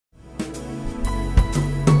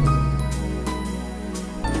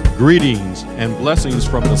Greetings and blessings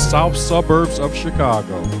from the south suburbs of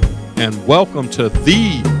Chicago, and welcome to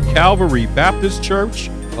the Calvary Baptist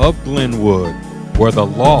Church of Glenwood, where the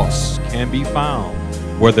lost can be found,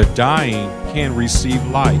 where the dying can receive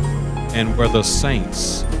life, and where the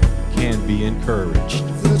saints can be encouraged.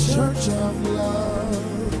 The Church of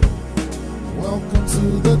Love. Welcome to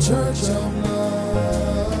the Church of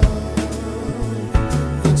Love.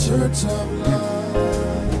 The Church of Love.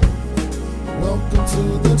 Welcome to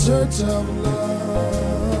the Church of Love.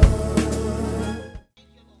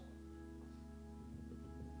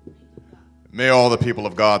 May all the people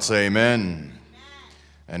of God say amen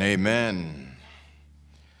and amen.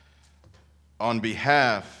 On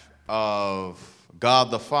behalf of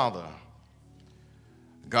God the Father,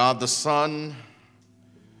 God the Son,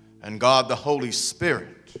 and God the Holy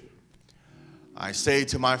Spirit, I say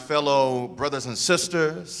to my fellow brothers and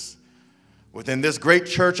sisters within this great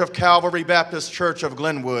church of Calvary Baptist Church of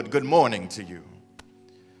Glenwood, good morning to you.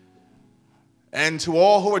 And to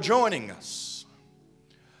all who are joining us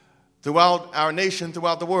throughout our nation,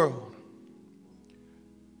 throughout the world.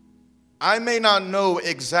 I may not know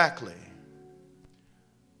exactly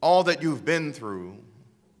all that you've been through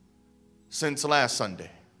since last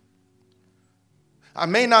Sunday. I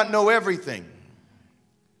may not know everything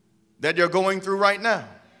that you're going through right now.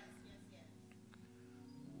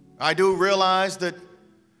 I do realize that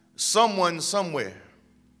someone somewhere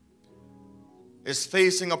is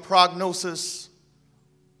facing a prognosis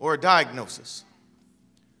or a diagnosis.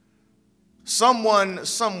 Someone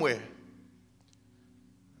somewhere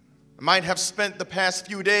might have spent the past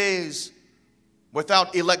few days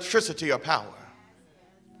without electricity or power.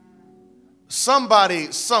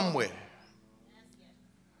 Somebody somewhere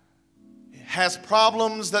has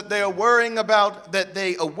problems that they are worrying about, that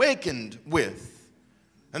they awakened with,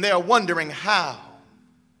 and they are wondering how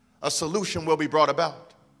a solution will be brought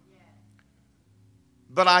about.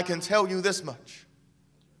 But I can tell you this much.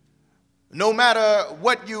 No matter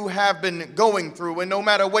what you have been going through, and no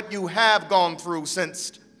matter what you have gone through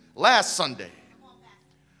since last Sunday,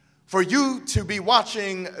 for you to be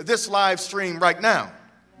watching this live stream right now,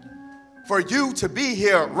 for you to be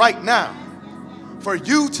here right now, for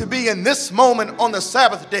you to be in this moment on the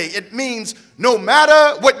Sabbath day, it means no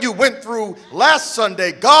matter what you went through last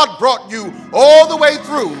Sunday, God brought you all the way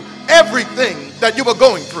through everything that you were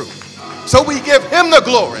going through. So we give him the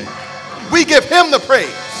glory. We give him the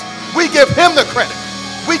praise. We give him the credit.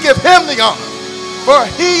 We give him the honor, for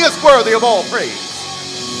he is worthy of all praise.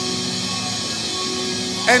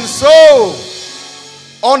 And so,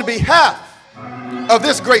 on behalf of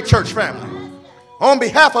this great church family, on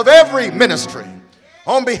behalf of every ministry,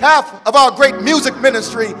 on behalf of our great music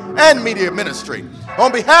ministry and media ministry,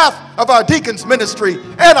 on behalf of our deacons ministry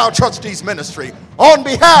and our trustees ministry, on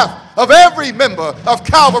behalf of every member of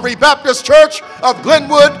Calvary Baptist Church of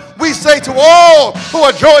Glenwood, we say to all who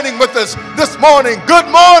are joining with us this morning, good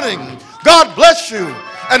morning, God bless you,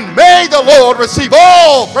 and may the Lord receive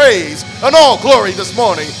all praise and all glory this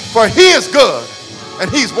morning, for he is good and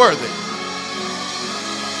he's worthy.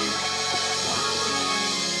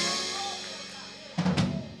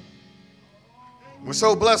 We're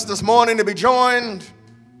so blessed this morning to be joined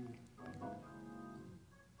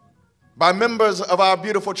by members of our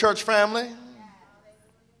beautiful church family.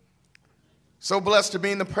 So blessed to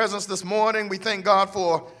be in the presence this morning. We thank God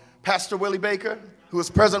for Pastor Willie Baker, who is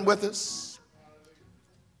present with us.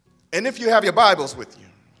 And if you have your Bibles with you,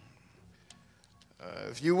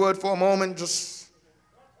 if you would for a moment just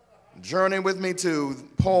journey with me to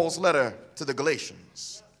Paul's letter to the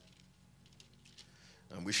Galatians.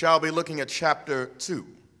 And we shall be looking at chapter 2.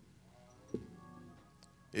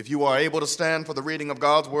 If you are able to stand for the reading of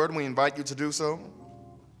God's word, we invite you to do so.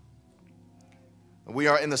 We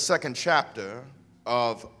are in the second chapter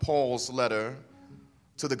of Paul's letter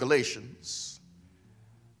to the Galatians.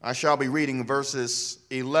 I shall be reading verses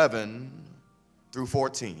 11 through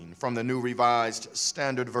 14 from the New Revised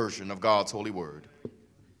Standard Version of God's holy word.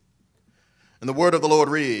 And the word of the Lord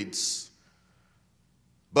reads,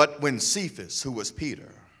 "But when Cephas, who was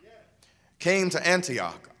Peter, came to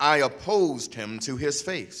Antioch, I opposed him to his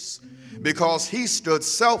face, because he stood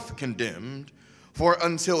self-condemned, for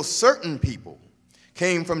until certain people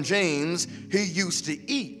came from James, he used to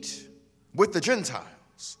eat with the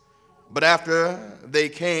Gentiles. But after they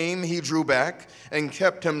came, he drew back and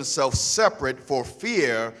kept himself separate for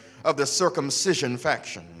fear of the circumcision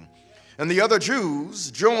faction. And the other Jews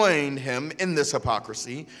joined him in this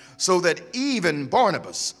hypocrisy, so that even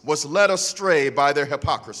Barnabas was led astray by their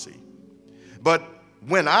hypocrisy. But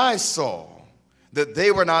when I saw that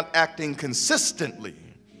they were not acting consistently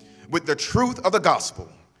with the truth of the gospel,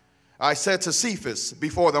 I said to Cephas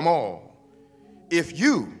before them all, if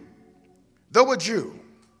you, though a Jew,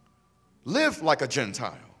 live like a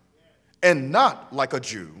Gentile and not like a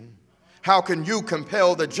Jew, how can you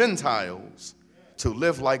compel the Gentiles to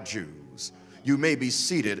live like Jews? You may be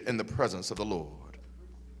seated in the presence of the Lord.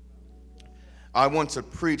 I want to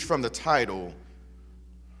preach from the title,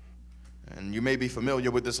 and you may be familiar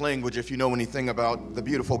with this language if you know anything about the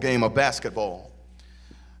beautiful game of basketball.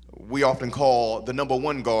 We often call the number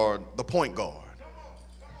one guard the point guard.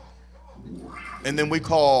 And then we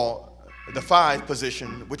call the 5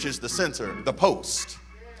 position, which is the center, the post.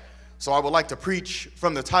 So I would like to preach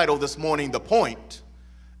from the title this morning, The Point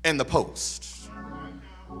and the Post.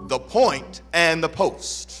 The point and the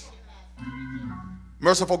post.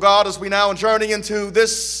 Merciful God, as we now journey into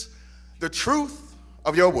this, the truth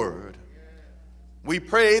of your word, we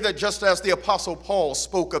pray that just as the Apostle Paul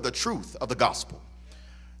spoke of the truth of the gospel,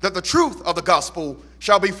 that the truth of the gospel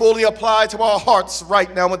shall be fully applied to our hearts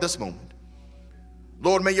right now at this moment.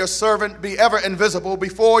 Lord, may your servant be ever invisible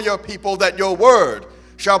before your people, that your word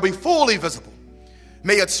shall be fully visible.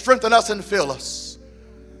 May it strengthen us and fill us.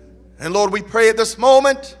 And Lord, we pray at this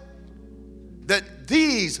moment that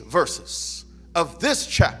these verses of this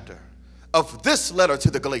chapter, of this letter to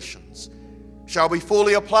the Galatians, shall be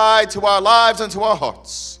fully applied to our lives and to our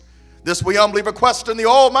hearts. This we humbly request in the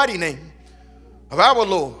almighty name of our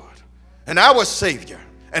Lord and our Savior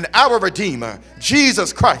and our Redeemer,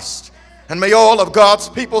 Jesus Christ. And may all of God's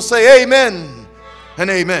people say amen and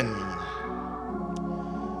amen.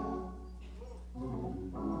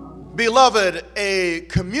 Beloved, a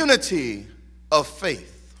community of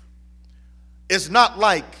faith is not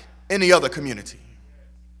like any other community.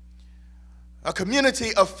 A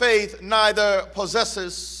community of faith neither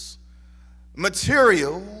possesses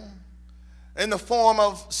material in the form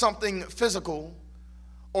of something physical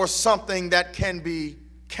or something that can be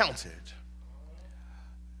counted.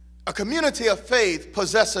 A community of faith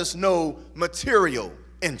possesses no material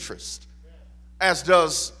interest, as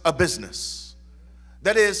does a business.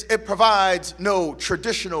 That is, it provides no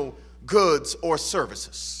traditional goods or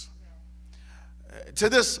services. To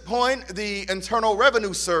this point, the Internal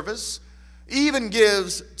Revenue Service even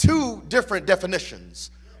gives 2 different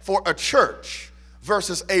definitions for a church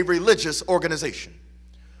versus a religious organization.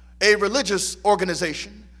 A religious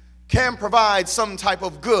organization can provide some type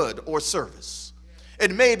of good or service.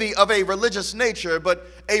 It may be of a religious nature, but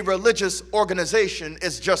a religious organization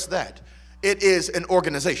is just that. It is an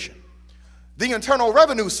organization. The Internal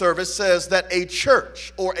Revenue Service says that a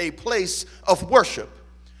church or a place of worship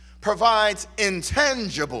provides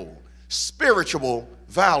intangible spiritual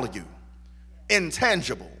value.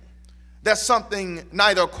 Intangible. That's something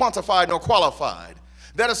neither quantified nor qualified.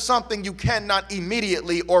 That is something you cannot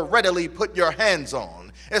immediately or readily put your hands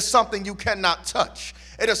on. It's something you cannot touch.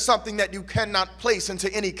 It is something that you cannot place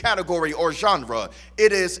into any category or genre.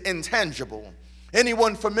 It is intangible.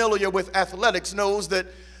 Anyone familiar with athletics knows that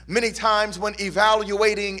many times when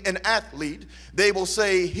evaluating an athlete, they will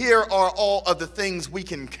say, here are all of the things we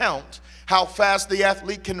can count, how fast the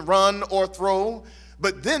athlete can run or throw.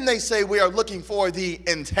 But then they say we are looking for the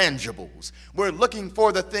intangibles. We're looking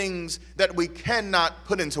for the things that we cannot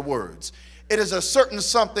put into words. It is a certain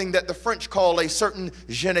something that the French call a certain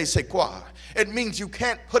je ne sais quoi. It means you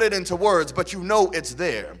can't put it into words, but you know it's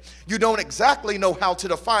there. You don't exactly know how to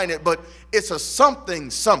define it, but it's a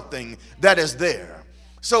something that is there.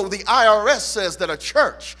 So the IRS says that a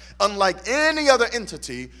church, unlike any other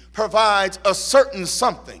entity, provides a certain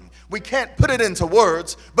something. We can't put it into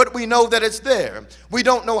words, but we know that it's there. We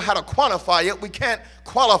don't know how to quantify it. We can't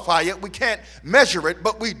qualify it. We can't measure it,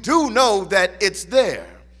 but we do know that it's there.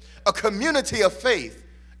 A community of faith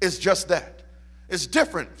is just that. It's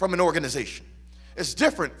different from an organization. It's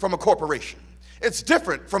different from a corporation. It's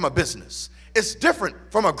different from a business. It's different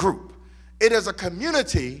from a group. It is a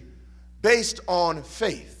community based on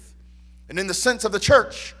faith. And in the sense of the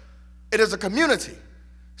church, it is a community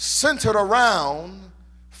centered around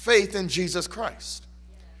faith in Jesus Christ.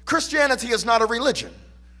 Christianity is not a religion.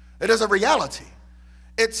 It is a reality.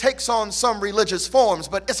 It takes on some religious forms,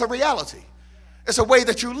 but it's a reality. It's a way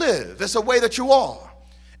that you live. It's a way that you are.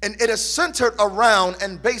 And it is centered around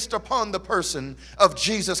and based upon the person of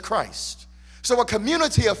Jesus Christ. So a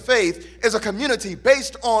community of faith is a community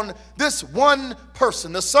based on this one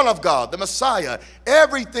person, the Son of God, the Messiah.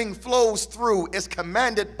 Everything flows through, is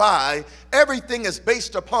commanded by, everything is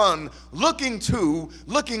based upon, looking to,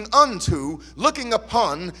 looking unto, looking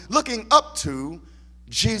upon, looking up to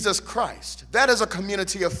Jesus Christ. That is a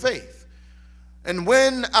community of faith. And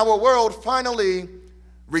when our world finally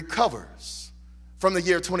recovers from the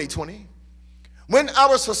year 2020, when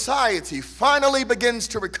our society finally begins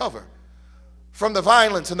to recover from the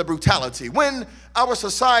violence and the brutality, when our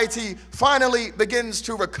society finally begins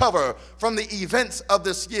to recover from the events of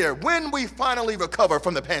this year, when we finally recover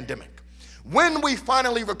from the pandemic, when we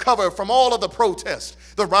finally recover from all of the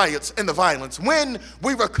protests, the riots, and the violence, when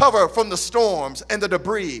we recover from the storms and the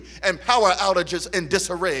debris and power outages and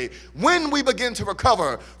disarray, when we begin to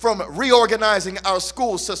recover from reorganizing our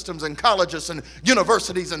school systems and colleges and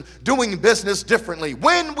universities and doing business differently,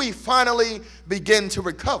 when we finally begin to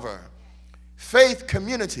recover, faith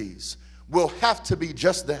communities will have to be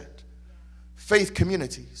just that, faith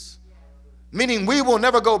communities. Meaning we will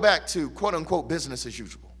never go back to quote unquote business as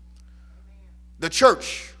usual. The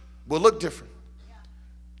church will look different.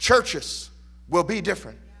 Churches will be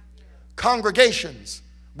different. Congregations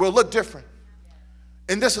will look different.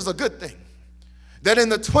 And this is a good thing. That in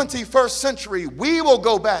the 21st century, we will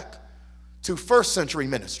go back to first century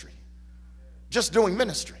ministry. Just doing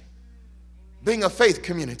ministry. Being a faith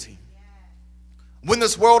community. When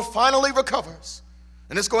this world finally recovers,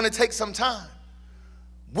 and it's going to take some time,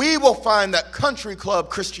 we will find that country club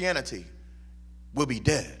Christianity will be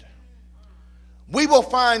dead. We will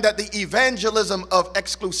find that the evangelism of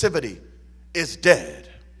exclusivity is dead.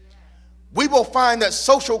 We will find that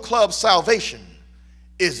social club salvation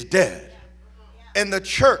is dead. And the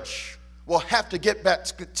church will have to get back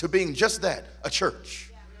to being just that, a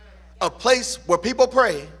church. A place where people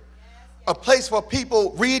pray, a place where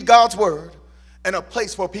people read God's word, and a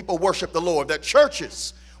place where people worship the Lord. That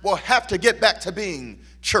churches will have to get back to being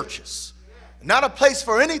churches. Not a place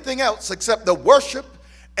for anything else except the worship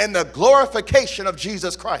and the glorification of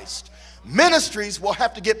Jesus Christ. Ministries will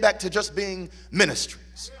have to get back to just being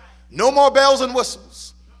ministries. No more bells and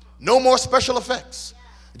whistles. No more special effects.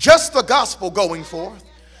 Just the gospel going forth.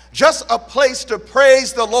 Just a place to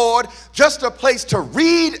praise the Lord. Just a place to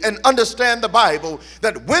read and understand the Bible.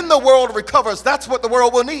 That when the world recovers, that's what the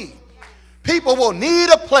world will need. People will need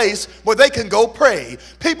a place where they can go pray.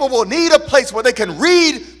 People will need a place where they can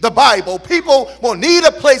read the Bible. People will need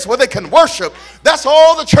a place where they can worship. That's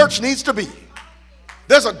all the church needs to be.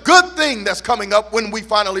 There's a good thing that's coming up when we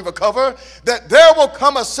finally recover, that there will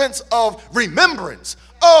come a sense of remembrance.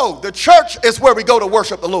 Oh, the church is where we go to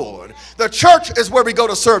worship the Lord. The church is where we go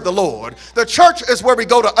to serve the Lord. The church is where we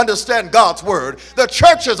go to understand God's word. The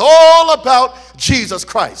church is all about Jesus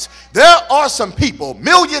Christ. There are some people,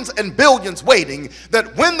 millions and billions, waiting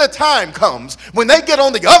that when the time comes, when they get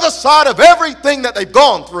on the other side of everything that they've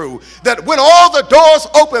gone through, that when all the doors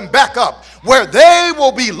open back up, where they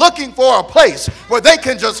will be looking for a place where they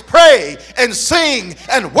can just pray and sing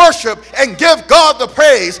and worship and give God the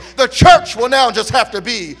praise, the church will now just have to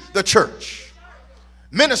be the church.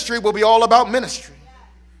 Ministry will be all about ministry.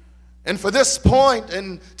 And for this point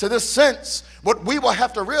and to this sense, what we will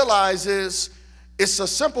have to realize is it's a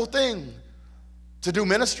simple thing to do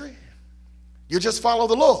ministry. You just follow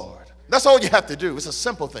the Lord. That's all you have to do. It's a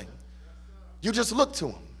simple thing. You just look to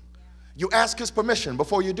him. You ask his permission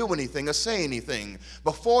before you do anything or say anything.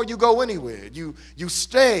 Before you go anywhere, you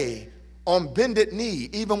stay on bended knee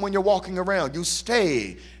even when you're walking around. You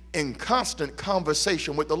stay in constant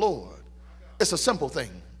conversation with the Lord. It's a simple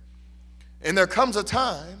thing. And there comes a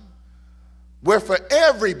time where for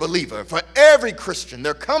every believer, for every Christian,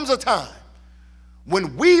 there comes a time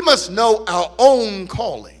when we must know our own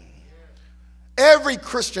calling. Every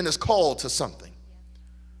Christian is called to something.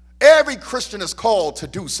 Every Christian is called to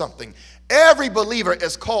do something. Every believer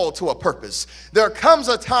is called to a purpose. There comes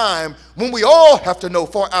a time when we all have to know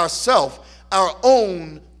for ourselves our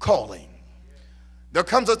own calling. There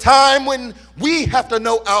comes a time when we have to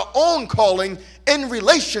know our own calling in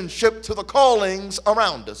relationship to the callings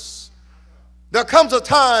around us. There comes a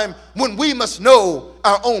time when we must know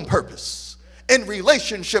our own purpose in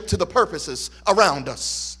relationship to the purposes around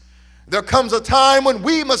us. There comes a time when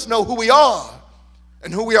we must know who we are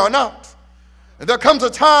and who we are not. And there comes a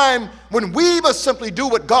time when we must simply do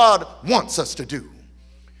what God wants us to do.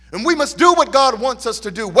 And we must do what God wants us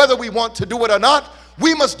to do, whether we want to do it or not.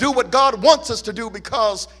 We must do what God wants us to do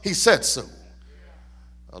because he said so.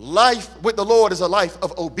 A life with the Lord is a life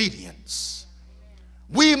of obedience.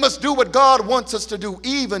 We must do what God wants us to do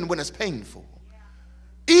even when it's painful,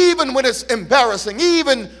 even when it's embarrassing,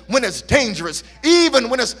 even when it's dangerous, even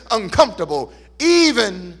when it's uncomfortable,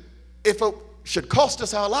 even if it should cost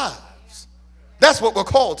us our lives. That's what we're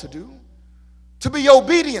called to do. To be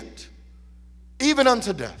obedient, even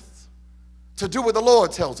unto death. To do what the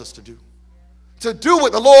Lord tells us to do. To do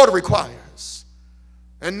what the Lord requires.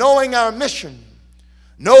 And knowing our mission,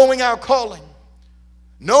 knowing our calling,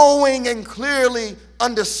 knowing and clearly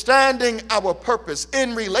understanding our purpose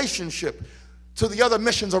in relationship to the other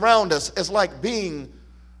missions around us is like being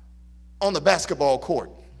on the basketball court.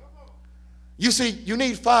 You see, you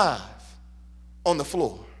need 5 on the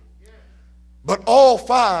floor, but all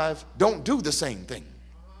 5 don't do the same thing.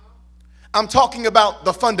 I'm talking about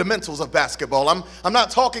the fundamentals of basketball. I'm not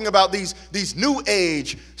talking about these new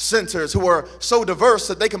age centers who are so diverse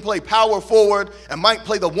that they can play power forward and might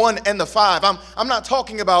play the 1 and the 5. I'm not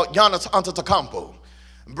talking about Giannis Antetokounmpo,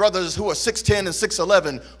 brothers who are 6'10 and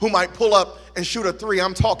 6'11 who might pull up and shoot a 3.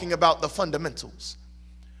 I'm talking about the fundamentals.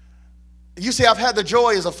 You see, I've had the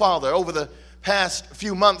joy as a father. Over the past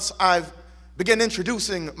few months, I've begun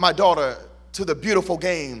introducing my daughter to the beautiful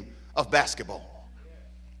game of basketball.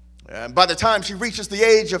 And by the time she reaches the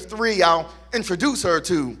age of 3, I'll introduce her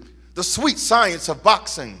to the sweet science of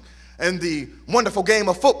boxing and the wonderful game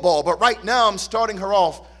of football. But right now, I'm starting her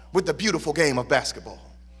off with the beautiful game of basketball.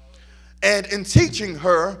 And in teaching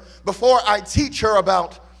her, before I teach her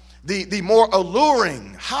about the more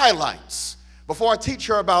alluring highlights, before I teach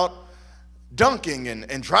her about dunking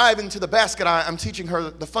and driving to the basket, I'm teaching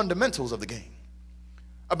her the fundamentals of the game,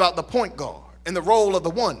 about the point guard and the role of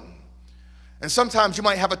the 1. And sometimes you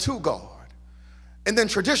might have a 2 guard. And then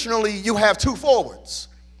traditionally you have 2 forwards.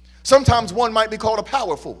 Sometimes one might be called a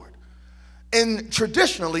power forward. And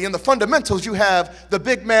traditionally in the fundamentals you have the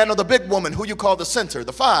big man or the big woman who you call the center,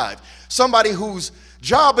 the 5. Somebody whose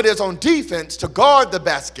job it is on defense to guard the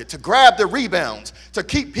basket, to grab the rebounds, to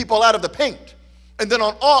keep people out of the paint. And then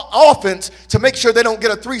on offense to make sure they don't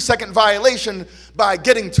get a 3-second violation by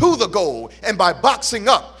getting to the goal and by boxing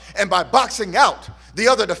up and by boxing out the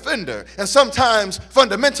other defender. And sometimes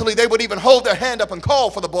fundamentally they would even hold their hand up and call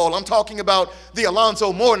for the ball. I'm talking about the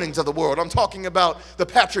Alonzo Mournings of the world. I'm talking about the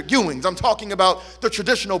Patrick Ewings. I'm talking about the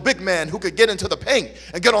traditional big man who could get into the paint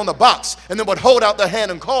and get on the box and then would hold out their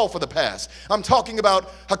hand and call for the pass. I'm talking about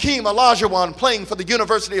Hakeem Olajuwon playing for the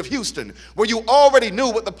University of Houston, where you already knew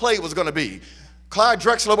what the play was going to be. Clyde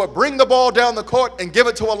Drexler would bring the ball down the court and give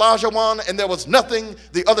it to Olajuwon, and there was nothing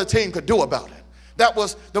the other team could do about it. That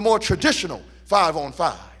was the more traditional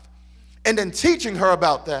 5-on-5. And in teaching her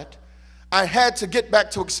about that, I had to get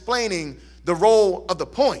back to explaining the role of the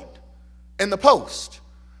point and the post.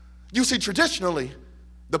 You see, traditionally,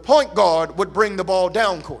 the point guard would bring the ball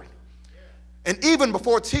down court. And even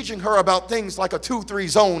before teaching her about things like a 2-3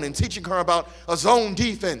 zone and teaching her about a zone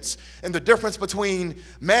defense and the difference between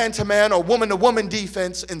man-to-man or woman-to-woman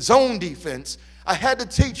defense and zone defense, I had to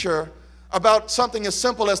teach her about something as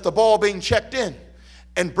simple as the ball being checked in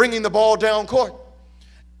and bringing the ball down court.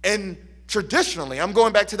 And traditionally, I'm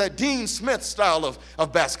going back to that Dean Smith style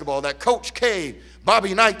of basketball, that Coach K,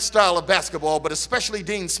 Bobby Knight style of basketball, but especially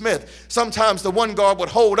Dean Smith. Sometimes the 1 guard would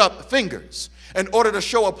hold up fingers in order to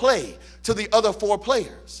show a play to the other 4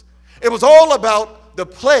 players. It was all about the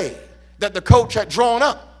play that the coach had drawn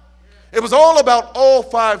up. It was all about all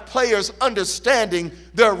 5 players understanding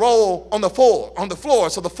their role on the floor.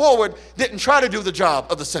 So the forward didn't try to do the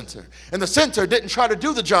job of the center, and the center didn't try to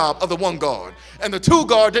do the job of the 1 guard, and the 2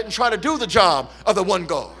 guard didn't try to do the job of the 1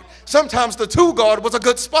 guard. Sometimes the 2 guard was a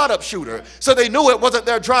good spot-up shooter, so they knew it wasn't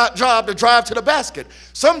their job to drive to the basket.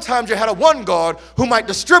 Sometimes you had a 1 guard who might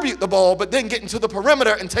distribute the ball but then get into the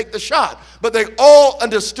perimeter and take the shot. But they all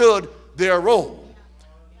understood their role.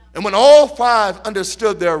 And when all 5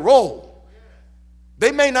 understood their role,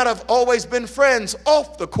 they may not have always been friends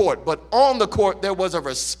off the court, but on the court there was a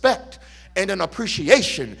respect and an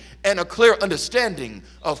appreciation and a clear understanding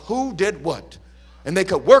of who did what. And they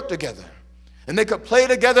could work together. And they could play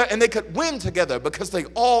together and they could win together because they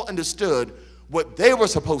all understood what they were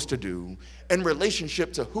supposed to do in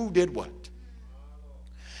relationship to who did what.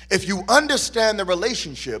 If you understand the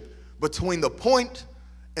relationship between the point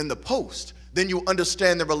and the post, then you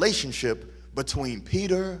understand the relationship between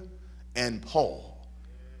Peter and Paul.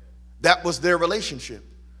 That was their relationship.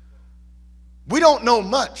 We don't know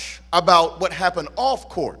much about what happened off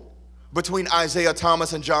court between Isaiah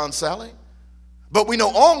Thomas and John Sally, but we know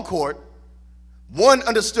on court, one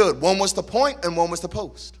understood. One was the point and one was the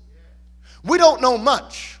post. We don't know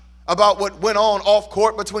much about what went on off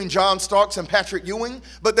court between John Starks and Patrick Ewing,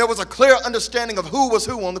 but there was a clear understanding of who was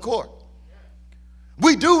who on the court.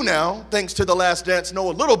 We do now, thanks to The Last Dance, know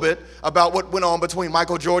a little bit about what went on between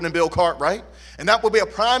Michael Jordan and Bill Cartwright, and that would be a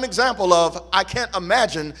prime example of, I can't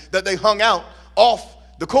imagine that they hung out off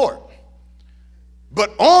the court.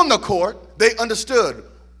 But on the court, they understood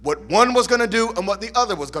what one was going to do and what the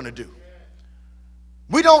other was going to do.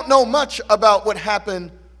 We don't know much about what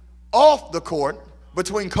happened off the court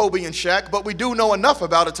between Kobe and Shaq, but we do know enough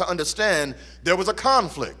about it to understand there was a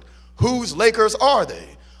conflict. Whose Lakers are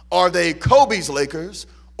they? Are they Kobe's Lakers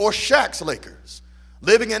or Shaq's Lakers?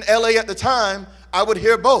 Living in LA at the time, I would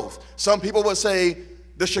hear both. Some people would say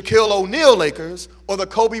the Shaquille O'Neal Lakers or the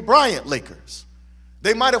Kobe Bryant Lakers.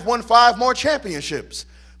 They might have won 5 more championships,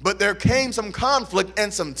 but there came some conflict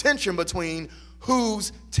and some tension between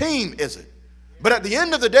whose team is it. But at the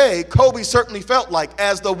end of the day, Kobe certainly felt like,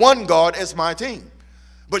 as the one guard, it's my team.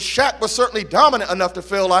 But Shaq was certainly dominant enough to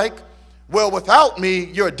feel like, well, without me,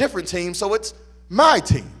 you're a different team, so it's my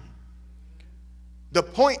team. The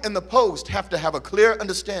point and the post have to have a clear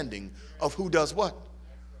understanding of who does what.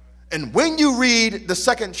 And when you read the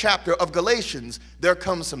 2nd chapter of Galatians, there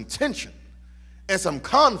comes some tension and some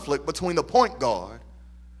conflict between the point guard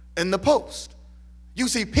and the post. You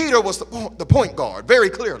see, Peter was the point guard very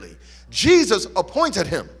clearly. Jesus appointed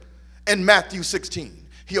him in Matthew 16.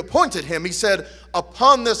 He appointed him. He said,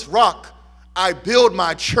 upon this rock I build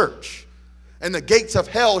my church, and the gates of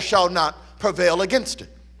hell shall not prevail against it.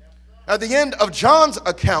 At the end of John's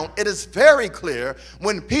account, it is very clear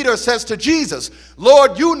when Peter says to Jesus,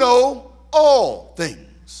 Lord, you know all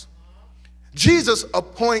things. Jesus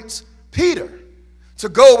appoints Peter to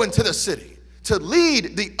go into the city, to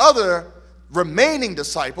lead the other remaining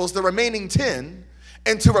disciples, the remaining 10,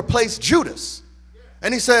 and to replace Judas.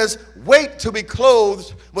 And he says, wait to be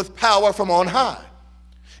clothed with power from on high.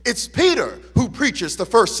 It's Peter who preaches the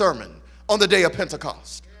first sermon on the day of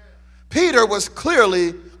Pentecost. Peter was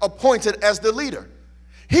clearly appointed as the leader.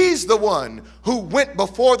 He's the one who went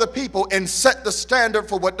before the people and set the standard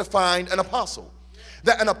for what defined an apostle.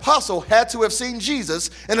 That an apostle had to have seen Jesus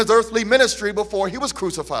in his earthly ministry before he was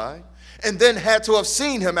crucified, and then had to have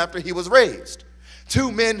seen him after he was raised.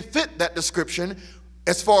 2 men fit that description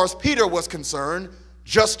as far as Peter was concerned,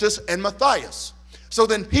 Justus and Matthias. So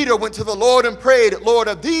then Peter went to the Lord and prayed, Lord,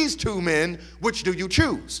 of these 2 men, which do you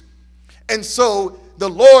choose? And so the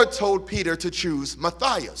Lord told Peter to choose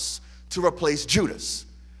Matthias to replace Judas.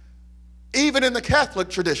 Even in the Catholic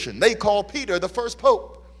tradition, they call Peter the first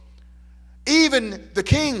pope. Even the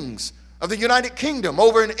kings of the United Kingdom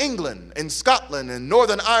over in England and Scotland and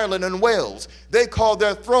Northern Ireland and Wales, they call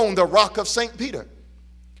their throne the Rock of St. Peter.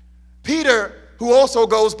 Peter, who also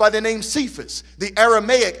goes by the name Cephas, the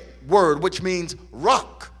Aramaic word which means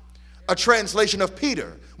rock, a translation of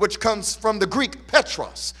Peter, which comes from the Greek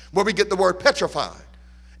Petros, where we get the word petrified.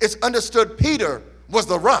 It's understood Peter was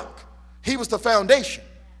the rock. He was the foundation.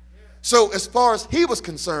 So as far as he was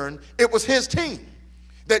concerned, it was his team.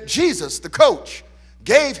 That Jesus, the coach,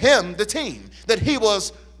 gave him the team. That he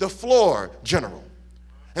was the floor general.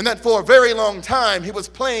 And that for a very long time, he was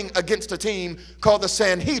playing against a team called the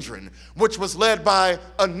Sanhedrin, which was led by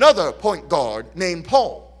another point guard named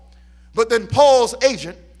Paul. But then Paul's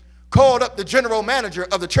agent called up the general manager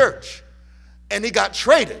of the church, and he got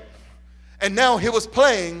traded. And now he was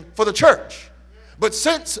playing for the church. But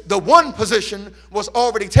since the one position was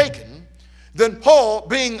already taken, then Paul,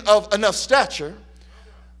 being of enough stature,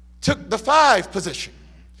 took the 5 position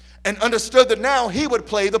and understood that now he would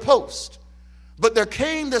play the post. But there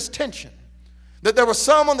came this tension that there were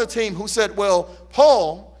some on the team who said, well,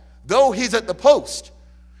 Paul, though he's at the post,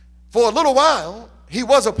 for a little while, he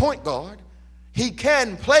was a point guard. He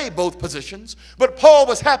can play both positions. But Paul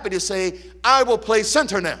was happy to say, I will play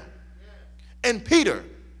center now. And Peter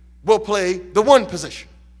will play the one position.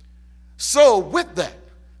 So with that,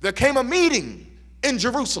 there came a meeting in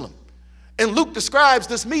Jerusalem. And Luke describes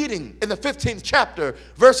this meeting in the 15th chapter,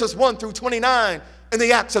 verses 1 through 29 in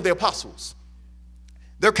the Acts of the Apostles.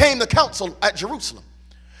 There came the council at Jerusalem.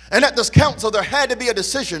 And at this council, there had to be a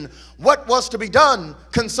decision what was to be done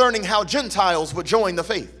concerning how Gentiles would join the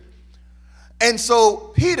faith. And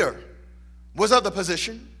so Peter was of the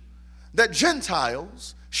position that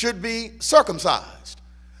Gentiles should be circumcised.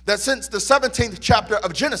 That since the 17th chapter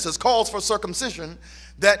of Genesis calls for circumcision,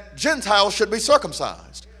 that Gentiles should be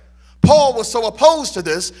circumcised. Paul was so opposed to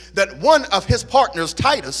this that one of his partners,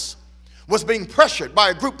 Titus, was being pressured by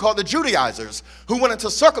a group called the Judaizers who wanted to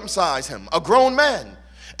circumcise him, a grown man.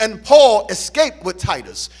 And Paul escaped with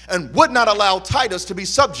Titus and would not allow Titus to be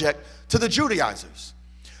subject to the Judaizers.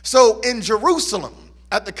 So in Jerusalem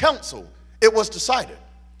at the council, it was decided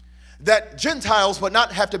that Gentiles would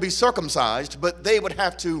not have to be circumcised, but they would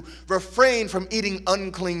have to refrain from eating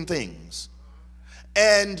unclean things.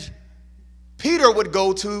 And Peter would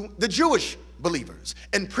go to the Jewish believers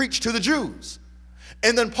and preach to the Jews.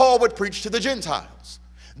 And then Paul would preach to the Gentiles.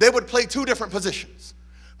 They would play 2 different positions,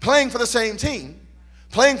 playing for the same team,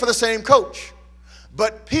 playing for the same coach.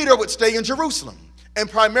 But Peter would stay in Jerusalem and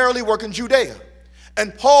primarily work in Judea.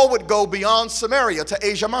 And Paul would go beyond Samaria to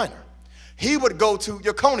Asia Minor. He would go to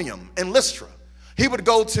Iconium and Lystra. He would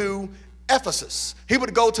go to Ephesus. He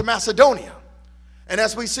would go to Macedonia. And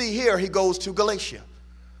as we see here, he goes to Galatia.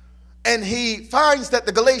 And he finds that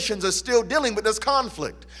the Galatians are still dealing with this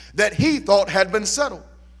conflict that he thought had been settled.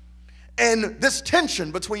 And this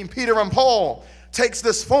tension between Peter and Paul takes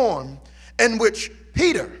this form in which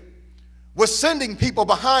Peter was sending people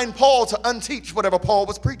behind Paul to unteach whatever Paul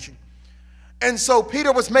was preaching. And so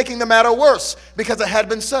Peter was making the matter worse because it had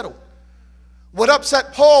been settled. What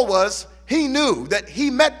upset Paul was he knew that he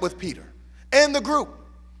met with Peter and the group.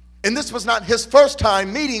 And this was not his first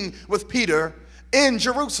time meeting with Peter in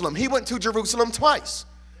Jerusalem. He went to Jerusalem twice.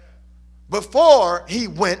 Before he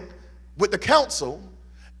went with the council,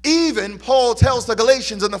 even Paul tells the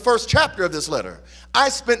Galatians in the first chapter of this letter, I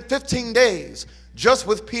spent 15 days just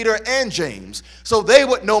with Peter and James, so they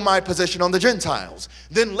would know my position on the Gentiles.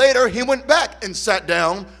 Then later he went back and sat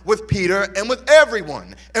down with Peter and with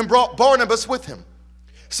everyone and brought Barnabas with him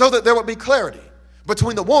so that there would be clarity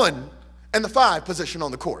between the 1 and the 5 position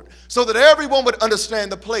on the court, so that everyone would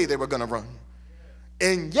understand the play they were going to run.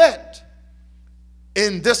 And yet,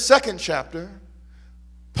 in this second chapter,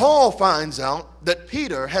 Paul finds out that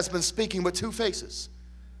Peter has been speaking with 2 faces.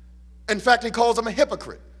 In fact, he calls him a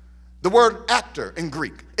hypocrite. The word actor in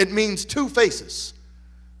Greek, it means 2 faces.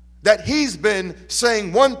 That he's been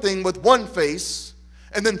saying one thing with one face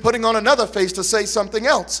and then putting on another face to say something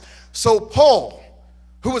else. So Paul,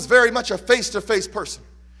 who was very much a face-to-face person,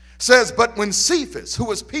 says, but when Cephas, who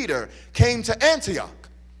was Peter, came to Antioch.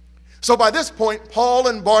 So by this point, Paul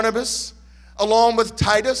and Barnabas, along with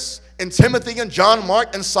Titus and Timothy and John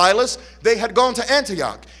Mark and Silas, they had gone to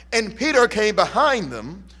Antioch. And Peter came behind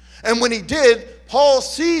them. And when he did, Paul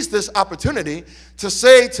sees this opportunity to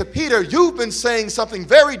say to Peter, you've been saying something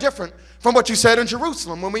very different from what you said in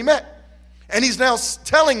Jerusalem when we met. And he's now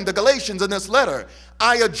telling the Galatians in this letter,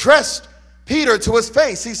 I addressed Peter to his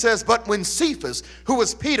face. He says, but when Cephas, who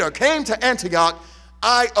was Peter, came to Antioch,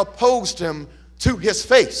 I opposed him to his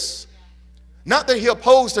face. Not that he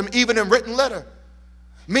opposed him even in written letter.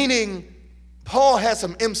 Meaning, Paul has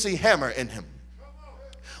some MC Hammer in him.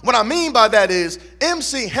 What I mean by that is,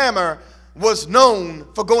 MC Hammer was known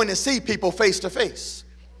for going to see people face to face.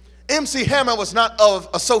 MC Hammer was not of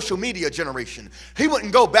a social media generation. He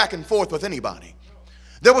wouldn't go back and forth with anybody.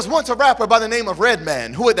 There was once a rapper by the name of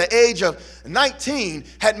Redman who at the age of 19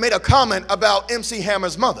 had made a comment about MC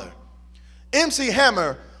Hammer's mother. MC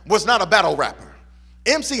Hammer was not a battle rapper.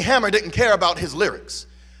 MC Hammer didn't care about his lyrics.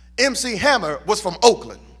 MC Hammer was from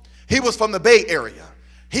Oakland. He was from the Bay Area.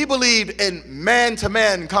 He believed in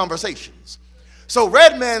man-to-man conversations. So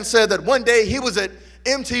Redman said that one day he was at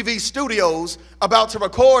MTV Studios about to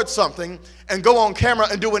record something and go on camera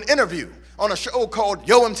and do an interview on a show called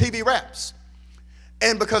Yo MTV Raps.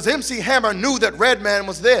 And because MC Hammer knew that Redman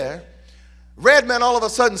was there, Redman all of a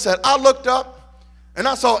sudden said, I looked up and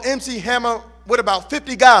I saw MC Hammer with about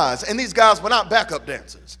 50 guys, and these guys were not backup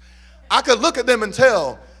dancers. I could look at them and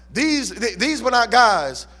tell these were not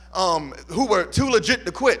guys who were too legit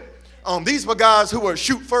to quit. These were guys who were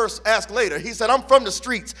shoot first, ask later. He said, I'm from the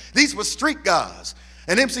streets. These were street guys.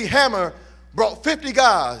 And MC Hammer brought 50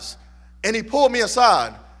 guys, and he pulled me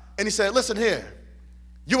aside, and he said, listen here,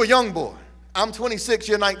 you a young boy. I'm 26,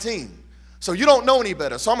 you're 19. So you don't know any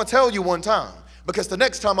better. So I'm going to tell you one time, because the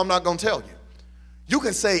next time I'm not going to tell you. You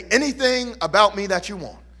can say anything about me that you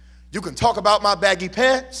want. You can talk about my baggy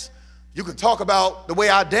pants. You can talk about the way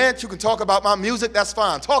I dance. You can talk about my music. That's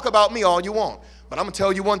fine. Talk about me all you want. But I'm going to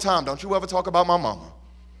tell you one time, don't you ever talk about my mama.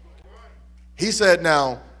 He said,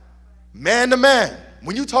 now, man to man,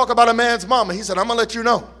 when you talk about a man's mama, he said, I'm going to let you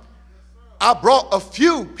know. I brought a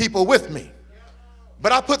few people with me,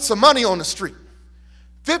 but I put some money on the street.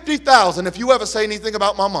 $50,000 if you ever say anything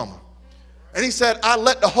about my mama. And he said, I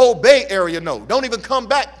let the whole Bay Area know. Don't even come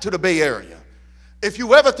back to the Bay Area. If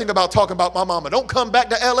you ever think about talking about my mama, don't come back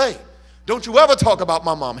to LA. Don't you ever talk about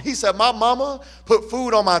my mama. He said, my mama put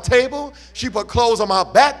food on my table. She put clothes on my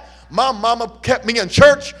back. My mama kept me in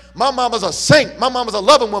church. My mama's a saint. My mama's a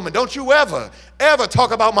loving woman. Don't you ever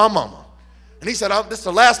talk about my mama. And he said, this is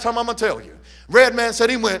the last time I'm going to tell you. Redman said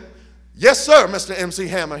he went, yes, sir, Mr. MC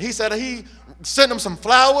Hammer. He said he sent him some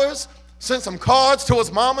flowers, sent some cards to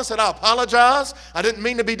his mama, said, I apologize. I didn't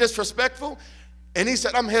mean to be disrespectful. And he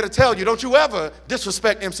said, I'm here to tell you, don't you ever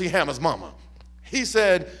disrespect MC Hammer's mama. He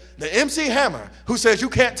said, the MC Hammer who says you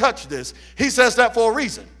can't touch this, he says that for a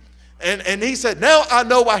reason. And he said, now I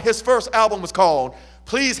know why his first album was called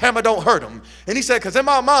Please Hammer Don't Hurt Him. And he said, because in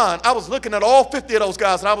my mind, I was looking at all 50 of those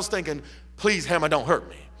guys and I was thinking, please Hammer don't hurt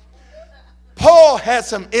me. Paul had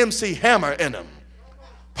some MC Hammer in him.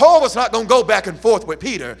 Paul was not going to go back and forth with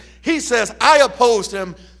Peter. He says, I opposed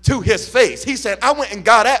him to his face. He said, I went and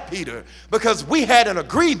got at Peter because we had an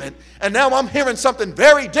agreement, and now I'm hearing something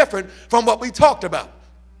very different from what we talked about.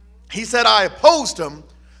 He said, I opposed him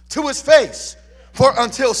to his face. For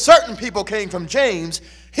until certain people came from James,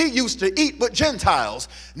 he used to eat with Gentiles.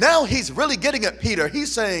 Now he's really getting at Peter.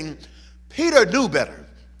 He's saying Peter knew better.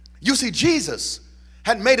 You see, Jesus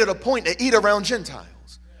had made it a point to eat around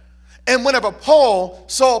Gentiles. And whenever Paul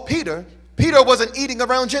saw Peter, Peter wasn't eating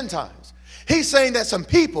around Gentiles. He's saying that some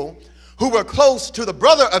people who were close to the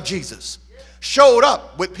brother of Jesus showed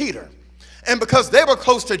up with Peter. And because they were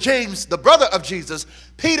close to James, the brother of Jesus,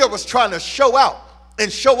 Peter was trying to show out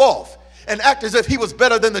and show off and act as if he was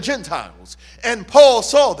better than the Gentiles. And Paul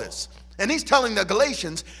saw this. And he's telling the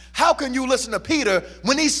Galatians, how can you listen to Peter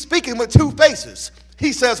when he's speaking with two faces?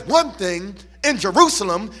 He says one thing in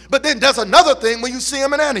Jerusalem, but then does another thing when you see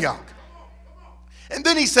him in Antioch. And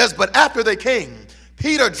then he says, but after they came,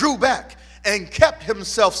 Peter drew back and kept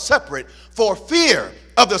himself separate for fear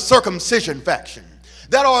of the circumcision faction.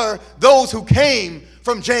 That are those who came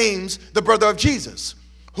from James, the brother of Jesus,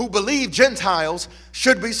 who believed Gentiles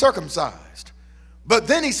should be circumcised. But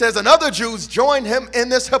then he says, and other Jews joined him in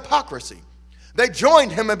this hypocrisy. They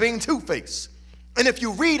joined him in being two-faced. And if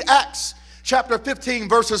you read Acts chapter 15,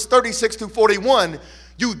 verses 36 to 41,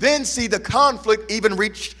 you then see the conflict even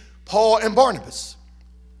reached Paul and Barnabas.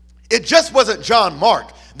 It just wasn't John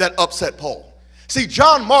Mark that upset Paul. See,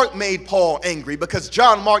 John Mark made Paul angry because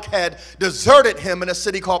John Mark had deserted him in a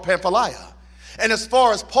city called Pamphylia. And as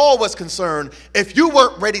far as Paul was concerned, if you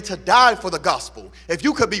weren't ready to die for the gospel, if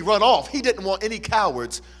you could be run off, he didn't want any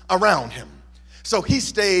cowards around him. So he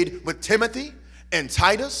stayed with Timothy and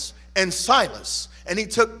Titus and Silas, and he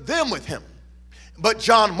took them with him. But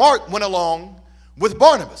John Mark went along with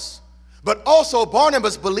Barnabas. But also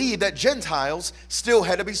Barnabas believed that Gentiles still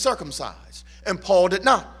had to be circumcised, and Paul did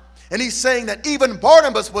not. And he's saying that even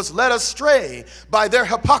Barnabas was led astray by their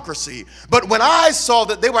hypocrisy. But when I saw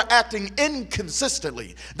that they were acting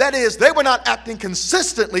inconsistently, that is, they were not acting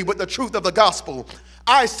consistently with the truth of the gospel,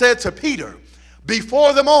 I said to Peter,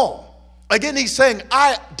 before them all, again he's saying,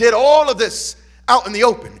 I did all of this out in the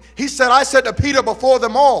open. He said, I said to Peter before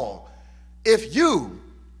them all, if you,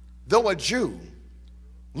 though a Jew,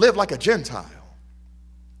 live like a Gentile.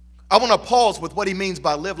 I want to pause with what he means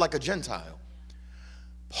by live like a Gentile.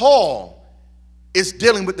 Paul is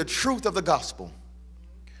dealing with the truth of the gospel.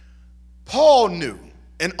 Paul knew,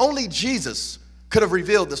 and only Jesus could have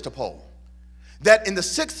revealed this to Paul, that in the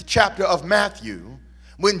 6th chapter of Matthew,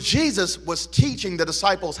 when Jesus was teaching the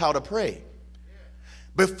disciples how to pray,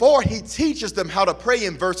 before he teaches them how to pray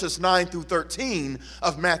in verses 9 through 13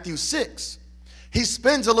 of Matthew 6, he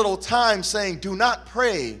spends a little time saying, do not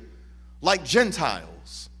pray like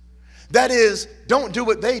Gentiles. That is, don't do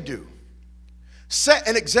what they do. Set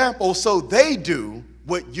an example so they do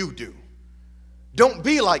what you do. Don't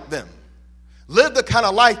be like them. Live the kind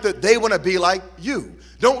of life that they want to be like you.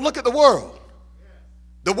 Don't look at the world.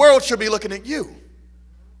 The world should be looking at you.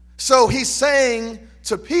 So he's saying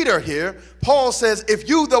to Peter here, Paul says, if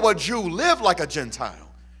you, though a Jew, live like a Gentile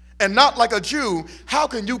and not like a Jew, how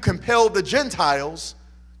can you compel the Gentiles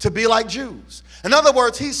to be like Jews? In other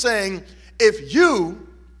words, he's saying, if you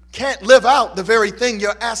can't live out the very thing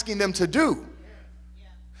you're asking them to do,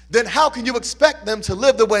 then how can you expect them to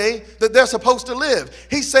live the way that they're supposed to live?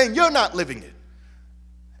 He's saying you're not living it.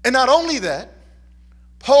 And not only that,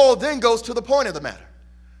 Paul then goes to the point of the matter.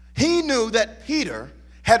 He knew that Peter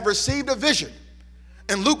had received a vision.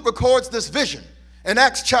 And Luke records this vision. In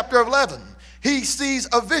Acts chapter 11, he sees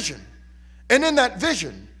a vision. And in that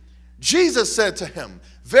vision, Jesus said to him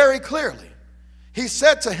very clearly, he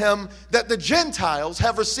said to him that the Gentiles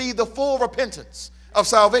have received the full repentance of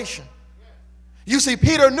salvation. You see,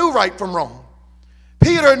 Peter knew right from wrong.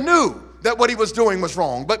 Peter knew that what he was doing was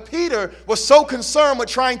wrong. But Peter was so concerned with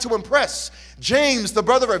trying to impress James, the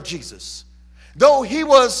brother of Jesus. Though he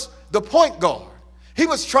was the point guard, he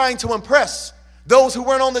was trying to impress those who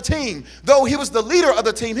weren't on the team. Though he was the leader of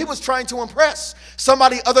the team, he was trying to impress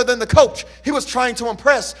somebody other than the coach. He was trying to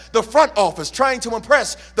impress the front office, trying to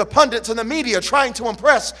impress the pundits and the media, trying to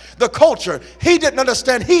impress the culture. He didn't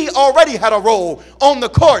understand he already had a role on the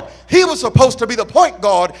court. He was supposed to be the point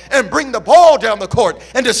guard and bring the ball down the court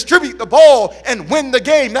and distribute the ball and win the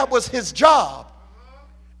game. That was his job.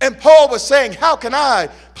 And Paul was saying, how can I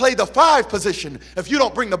play the 5 position if you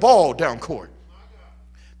don't bring the ball down court?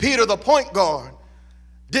 Peter, the point guard,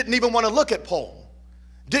 didn't even want to look at Paul,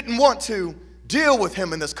 didn't want to deal with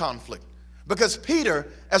him in this conflict, because Peter,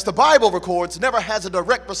 as the Bible records, never has a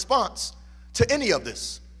direct response to any of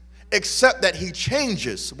this, except that he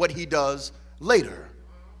changes what he does later.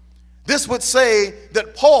 This would say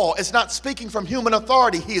that Paul is not speaking from human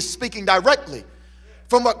authority. He is speaking directly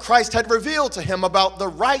from what Christ had revealed to him about the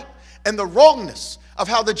right and the wrongness of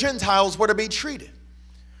how the Gentiles were to be treated.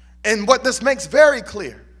 And what this makes very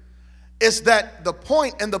clear, is that the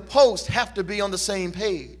point and the post have to be on the same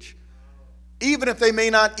page. Even if they may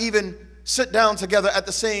not even sit down together at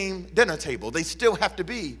the same dinner table, they still have to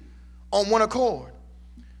be on one accord.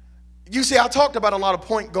 You see, I talked about a lot of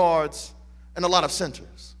point guards and a lot of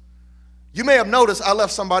centers. You may have noticed I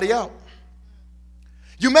left somebody out.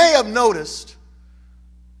 You may have noticed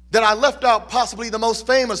that I left out possibly the most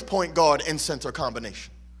famous point guard and center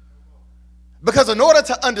combination. Because in order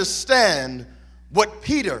to understand what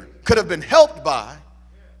Peter could have been helped by,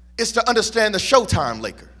 is to understand the Showtime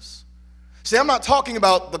Lakers. See, I'm not talking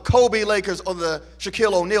about the Kobe Lakers or the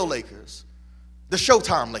Shaquille O'Neal Lakers, the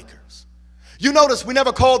Showtime Lakers. You notice we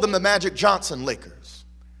never called them the Magic Johnson Lakers.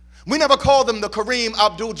 We never called them the Kareem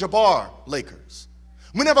Abdul-Jabbar Lakers.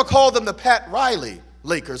 We never called them the Pat Riley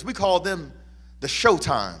Lakers. We called them the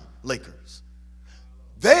Showtime Lakers.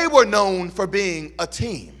 They were known for being a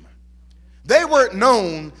team. They weren't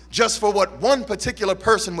known just for what one particular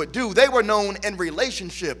person would do. They were known in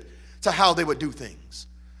relationship to how they would do things.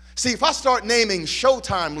 See, if I start naming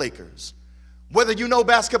Showtime Lakers, whether you know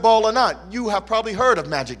basketball or not, you have probably heard of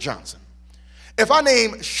Magic Johnson. If I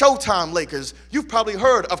name Showtime Lakers, you've probably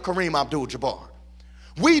heard of Kareem Abdul-Jabbar.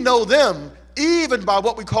 We know them even by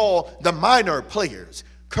what we call the minor players: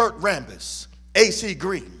 Kurt Rambis, A.C.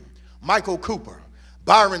 Green, Michael Cooper,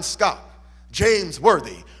 Byron Scott, James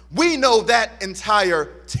Worthy. We know that entire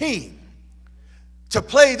team. To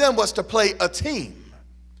play them was to play a team.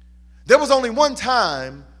 There was only one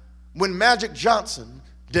time when Magic Johnson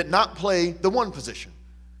did not play the one position.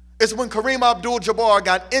 It's when Kareem Abdul-Jabbar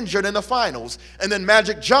got injured in the finals, and then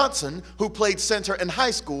Magic Johnson, who played center in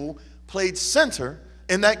high school, played center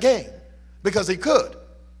in that game because he could.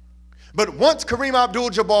 But once Kareem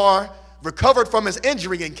Abdul-Jabbar recovered from his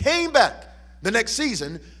injury and came back the next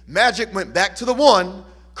season, Magic went back to the one,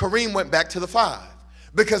 Kareem went back to the five,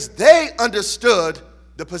 because they understood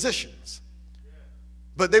the positions.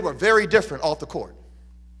 But they were very different off the court.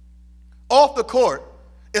 Off the court,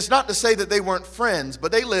 it's not to say that they weren't friends,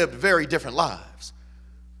 but they lived very different lives.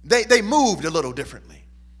 They moved a little differently.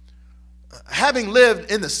 Having lived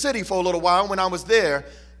in the city for a little while, when I was there,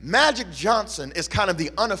 Magic Johnson is kind of the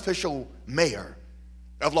unofficial mayor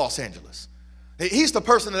of Los Angeles. He's the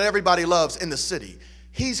person that everybody loves in the city.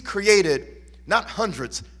 He's created not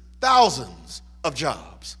hundreds, thousands of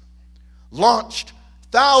jobs, launched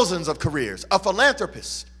thousands of careers, a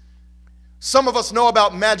philanthropist. Some of us know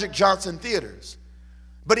about Magic Johnson Theaters,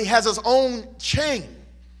 but he has his own chain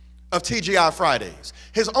of TGI Fridays,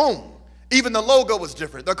 his own. Even the logo was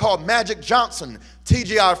different. They're called Magic Johnson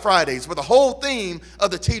TGI Fridays, where the whole theme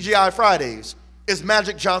of the TGI Fridays is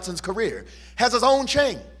Magic Johnson's career. Has his own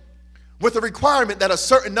chain with the requirement that a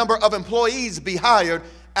certain number of employees be hired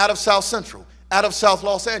out of South Central, out of South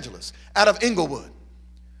Los Angeles, out of Inglewood.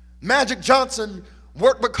 Magic Johnson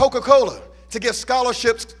worked with Coca-Cola to give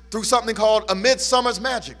scholarships through something called A Midsummer's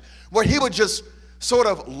Magic, where he would just sort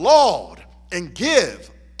of laud and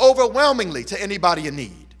give overwhelmingly to anybody in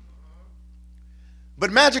need.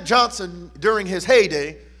 But Magic Johnson, during his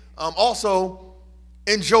heyday, also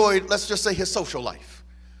enjoyed, let's just say, his social life.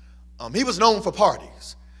 He was known for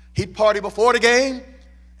parties. He'd party before the game,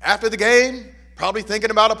 after the game, probably thinking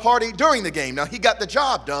about a party during the game. Now, he got the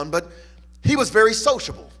job done, but he was very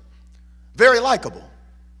sociable, very likable.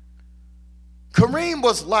 Kareem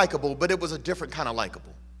was likable, but it was a different kind of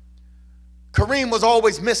likable. Kareem was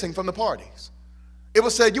always missing from the parties. It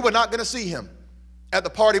was said you were not going to see him at the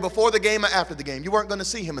party before the game or after the game. You weren't going to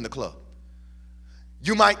see him in the club.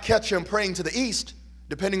 You might catch him praying to the east,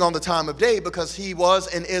 depending on the time of day, because he was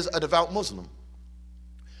and is a devout Muslim.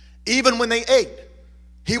 Even when they ate,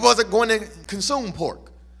 he wasn't going to consume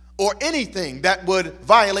pork or anything that would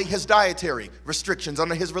violate his dietary restrictions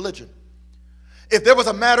under his religion. If there was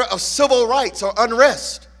a matter of civil rights or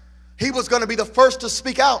unrest, he was going to be the first to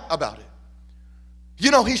speak out about it.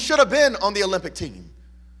 You know, he should have been on the Olympic team.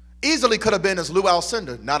 Easily could have been as Lou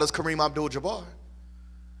Alcindor, not as Kareem Abdul-Jabbar,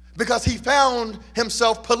 because he found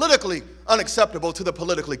himself politically unacceptable to the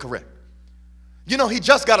politically correct. You know, he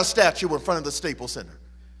just got a statue in front of the Staples Center.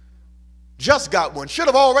 Just got one. Should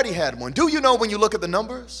have already had one. Do you know, when you look at the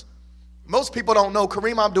numbers, most people don't know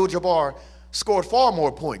Kareem Abdul-Jabbar scored far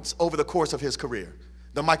more points over the course of his career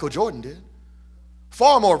than Michael Jordan did.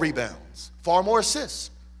 Far more rebounds, far more assists.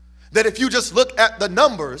 That if you just look at the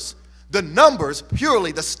numbers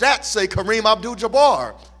purely, the stats say Kareem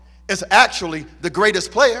Abdul-Jabbar is actually the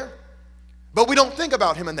greatest player. But we don't think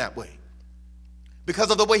about him in that way because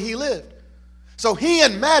of the way he lived. So he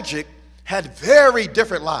and Magic had very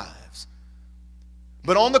different lives.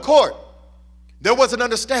 But on the court, there was an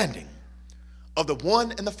understanding of the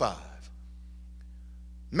 1 and the 5.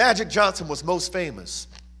 Magic Johnson was most famous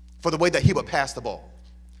for the way that he would pass the ball.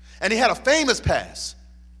 And he had a famous pass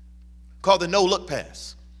called the no-look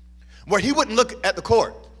pass, where he wouldn't look at the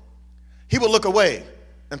court. He would look away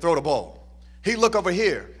and throw the ball. He'd look over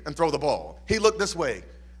here and throw the ball. He'd look this way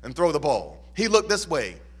and throw the ball. He'd look this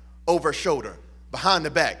way, over his shoulder, behind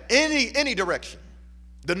the back, any direction.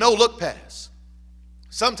 The no-look pass.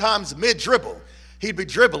 Sometimes mid-dribble, he'd be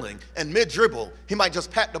dribbling, and mid-dribble, he might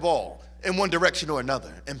just pat the ball in one direction or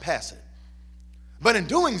another and pass it. But in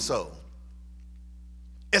doing so,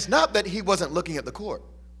 it's not that he wasn't looking at the court.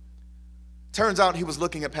 Turns out he was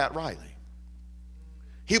looking at Pat Riley.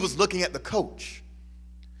 He was looking at the coach,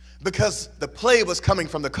 because the play was coming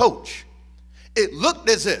from the coach. It looked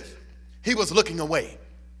as if he was looking away.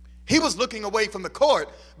 He was looking away from the court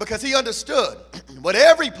because he understood what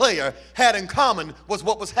every player had in common was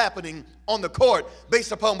what was happening on the court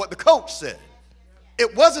based upon what the coach said.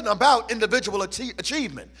 It wasn't about individual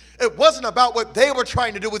achievement. It wasn't about what they were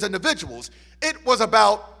trying to do as individuals. It was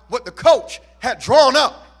about what the coach had drawn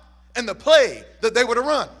up and the play that they were to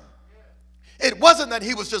run. It wasn't that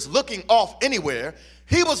he was just looking off anywhere.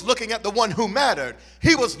 He was looking at the one who mattered.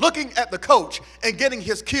 He was looking at the coach and getting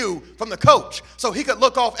his cue from the coach so he could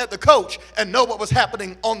look off at the coach and know what was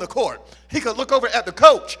happening on the court. He could look over at the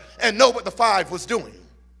coach and know what the five was doing.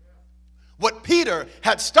 What Peter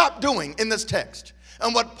had stopped doing in this text,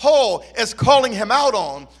 and what Paul is calling him out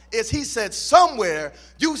on, is he said somewhere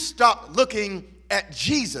you stopped looking at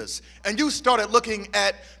Jesus and you started looking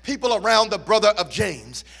at people around the brother of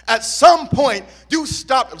James. At some point, you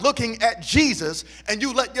stopped looking at Jesus and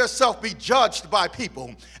you let yourself be judged by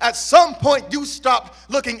people. At some point, you stopped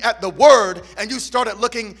looking at the word and you started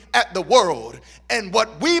looking at the world. And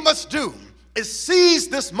what we must do is seize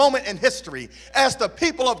this moment in history as the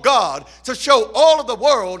people of God to show all of the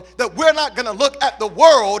world that we're not going to look at the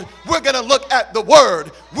world, we're going to look at the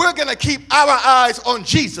word. We're going to keep our eyes on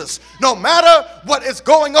Jesus. No matter what is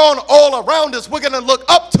going on all around us, we're going to look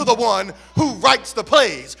up to the one who writes the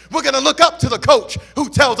plays. We're going to look up to the coach who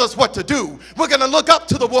tells us what to do. We're going to look up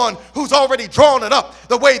to the one who's already drawn it up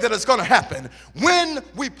the way that it's going to happen. When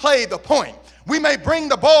we play the point, we may bring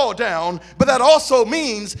the ball down, but that also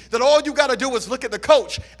means that all you got to do is look at the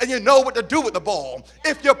coach and you know what to do with the ball.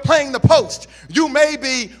 If you're playing the post, you may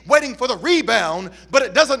be waiting for the rebound, but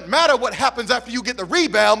it doesn't matter what happens after you get the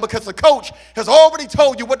rebound because the coach has already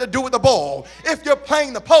told you what to do with the ball. If you're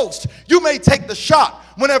playing the post, you may take the shot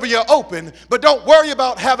whenever you're open, but don't worry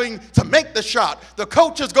about having to make the shot. The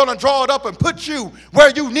coach is going to draw it up and put you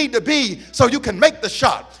where you need to be so you can make the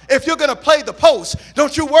shot. If you're going to play the post,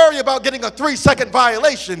 don't you worry about getting a 3-second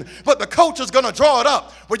violation, but the coach is going to draw it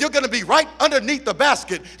up where you're going to be right underneath the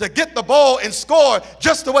basket to get the ball and score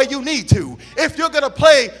just the way you need to. If you're going to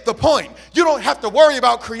play the point, you don't have to worry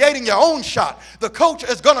about creating your own shot. The coach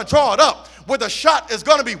is going to draw it up where the shot is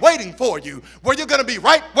going to be waiting for you, where you're going to be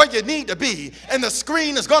right where you need to be, and the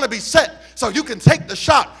screen is going to be set so you can take the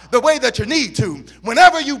shot the way that you need to.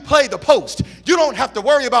 Whenever you play the post, you don't have to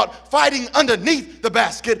worry about fighting underneath the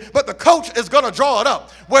basket, but the coach is going to draw it up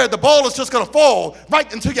where the ball is just going to fall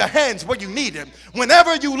right into your hands where you need it.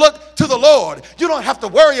 Whenever you look to the Lord, you don't have to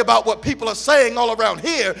worry about what people are saying all around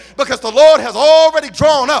here because the Lord has already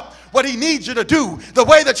drawn up what he needs you to do the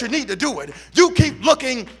way that you need to do it. You keep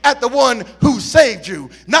looking at the one who saved you,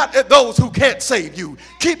 not at those who can't save you.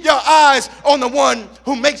 Keep your eyes on the one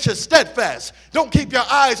who makes you steadfast. Don't keep your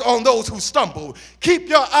eyes on those who stumble. Keep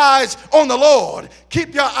your eyes on the Lord.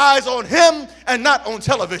 Keep your eyes on him and not on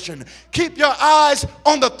television. Keep your eyes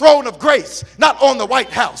on the throne of grace, not on the White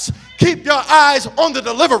House. Keep your eyes on the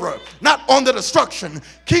deliverer, not on the destruction.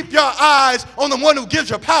 Keep your eyes on the one who gives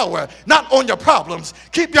you power, not on your problems.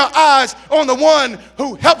 Keep your eyes on the one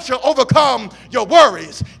who helps you overcome your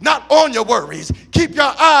worries, not on your worries. Keep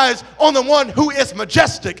your eyes on the one who is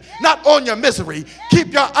majestic, not on your misery.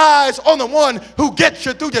 Keep your eyes on the one who gets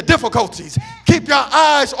you through your difficulties. Keep your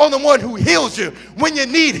eyes on the one who heals you when you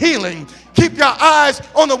need healing. Keep your eyes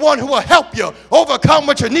on the one who will help you overcome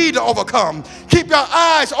what you need to overcome. Keep your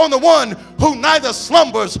eyes on the one who neither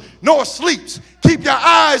slumbers nor sleeps. Keep your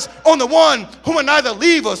eyes on the one who will neither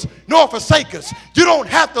leave us nor forsake us. You don't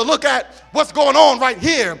have to look at what's going on right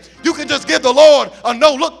here. You can just give the Lord a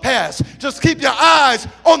no-look pass. Just keep your eyes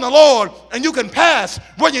on the Lord and you can pass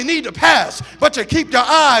where you need to pass. But you keep your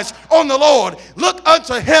eyes on the Lord. Look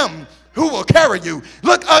unto him who will carry you.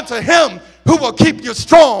 Look unto him who will keep you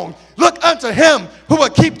strong. Look unto him who will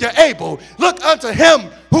keep you able. Look unto him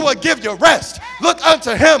who will give you rest. Look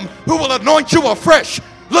unto him who will anoint you afresh.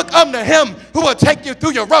 Look unto him who will take you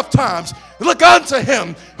through your rough times. Look unto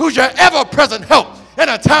him who's your ever-present help in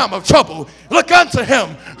a time of trouble. Look unto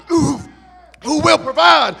him who will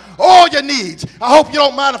provide all your needs. I hope you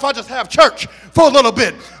don't mind if I just have church for a little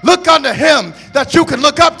bit. Look unto him that you can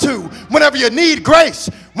look up to whenever you need grace,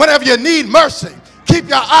 whenever you need mercy. Keep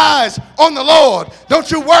your eyes on the Lord. Don't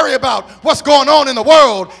you worry about what's going on in the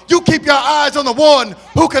world. You keep your eyes on the one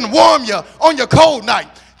who can warm you on your cold night.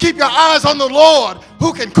 Keep your eyes on the Lord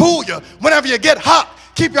who can cool you whenever you get hot.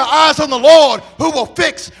 Keep your eyes on the Lord who will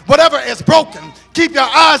fix whatever is broken. Keep your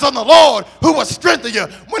eyes on the Lord who will strengthen you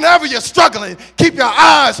whenever you're struggling. Keep your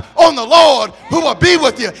eyes on the Lord who will be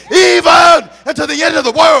with you even until the end of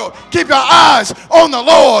the world. Keep your eyes on the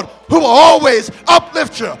Lord who will always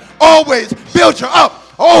uplift you, always build you up,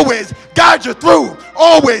 always guide you through,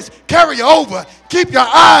 always carry you over. Keep your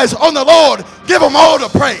eyes on the Lord. Give him all the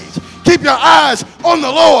praise. Keep your eyes on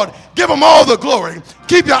the Lord. Give him all the glory.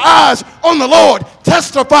 Keep your eyes on the Lord.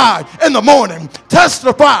 Testify in the morning.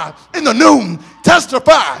 Testify in the noon.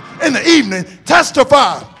 Testify in the evening.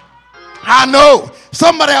 Testify. I know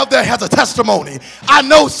somebody out there has a testimony. I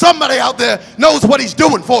know somebody out there knows what he's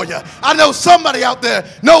doing for you. I know somebody out there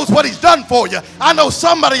knows what he's done for you. I know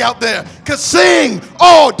somebody out there could sing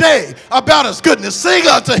all day about his goodness. Sing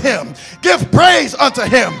unto him. Give praise unto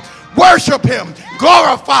him. Worship him.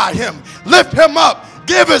 Glorify him. Lift him up.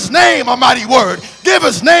 Give his name a mighty word. Give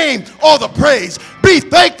his name all the praise. Be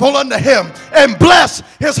thankful unto him and bless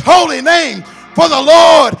his holy name. For the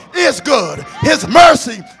Lord is good. His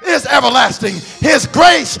mercy is everlasting. His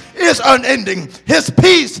grace is unending. His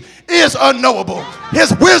peace is unknowable.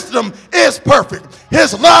 His wisdom is perfect.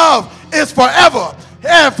 His love is forever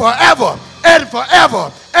and forever and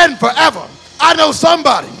forever and forever. I know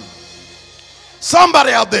somebody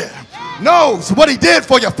out there knows what he did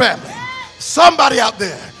for your family. Somebody out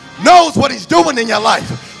there knows what he's doing in your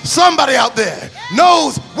life. Somebody out there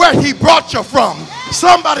knows where he brought you from.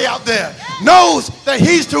 Somebody out there knows that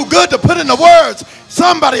he's too good to put into words.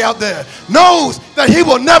 Somebody out there knows that he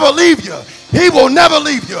will never leave you. He will never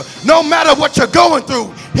leave you. No matter what you're going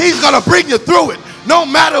through, he's going to bring you through it. No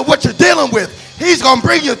matter what you're dealing with, he's going to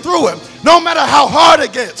bring you through it. No matter how hard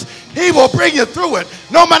it gets, he will bring you through it.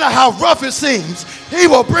 No matter how rough it seems, he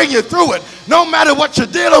will bring you through it. No matter what you're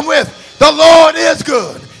dealing with, the Lord is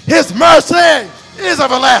good. His mercy is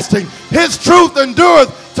everlasting. His truth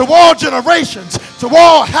endureth to all generations, to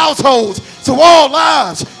all households, to all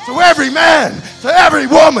lives, to every man, to every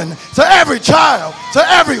woman, to every child,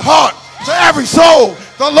 to every heart, to every soul.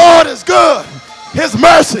 The Lord is good. His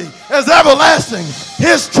mercy is everlasting.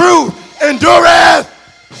 His truth endureth